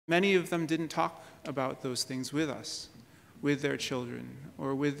Many of them didn't talk about those things with us, with their children,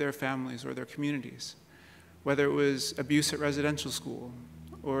 or with their families or their communities. Whether it was abuse at residential school,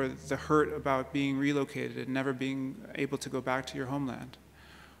 or the hurt about being relocated and never being able to go back to your homeland,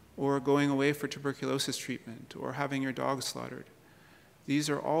 or going away for tuberculosis treatment, or having your dog slaughtered. These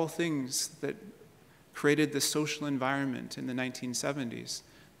are all things that created the social environment in the 1970s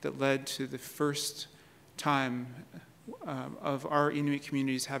that led to the first time of our Inuit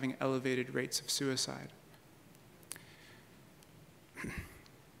communities having elevated rates of suicide.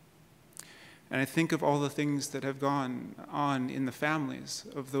 And I think of all the things that have gone on in the families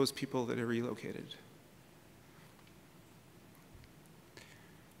of those people that are relocated.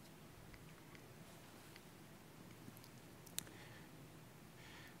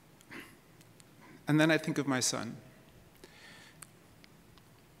 And then I think of my son.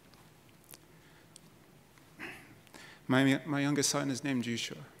 My youngest son is named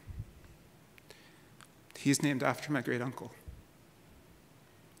Joshua. He's named after my great uncle.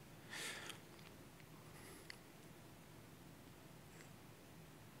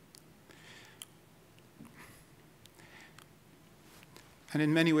 And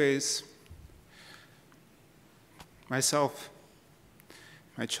in many ways, myself,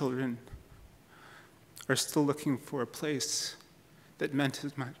 my children, are still looking for a place that meant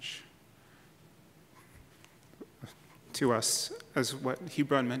as much to us as what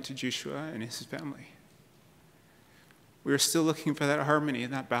Hebron meant to Joshua and his family. We are still looking for that harmony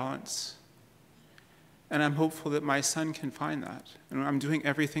and that balance. And I'm hopeful that my son can find that. And I'm doing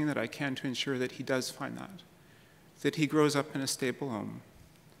everything that I can to ensure that he does find that he grows up in a stable home,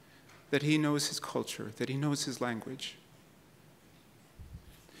 that he knows his culture, that he knows his language,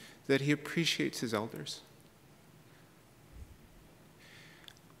 that he appreciates his elders.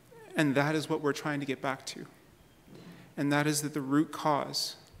 And that is what we're trying to get back to. And that is the root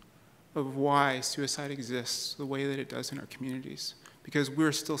cause of why suicide exists the way that it does in our communities, because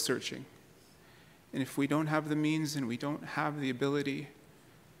we're still searching. And if we don't have the means and we don't have the ability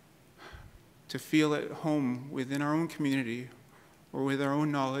to feel at home within our own community or with our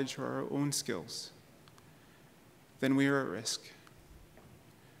own knowledge or our own skills, then we are at risk.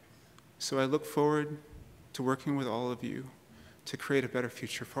 So I look forward to working with all of you to create a better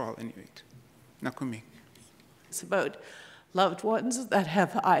future for all Inuit. Nakumik. It's about loved ones that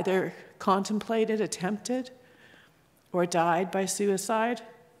have either contemplated, attempted, or died by suicide.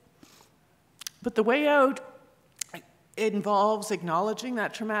 But the way out involves acknowledging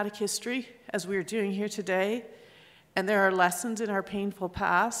that traumatic history, as we're doing here today, and there are lessons in our painful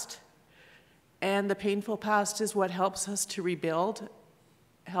past, and the painful past is what helps us to rebuild,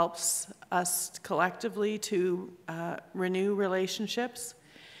 helps us collectively to renew relationships.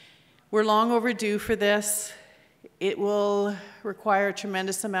 We're long overdue for this. It will require a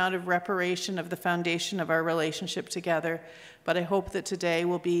tremendous amount of reparation of the foundation of our relationship together, but I hope that today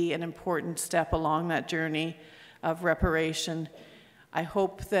will be an important step along that journey of reparation. I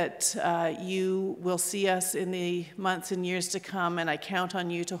hope that you will see us in the months and years to come, and I count on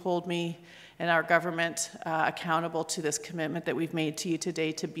you to hold me and our government accountable to this commitment that we've made to you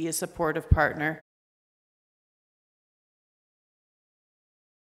today to be a supportive partner.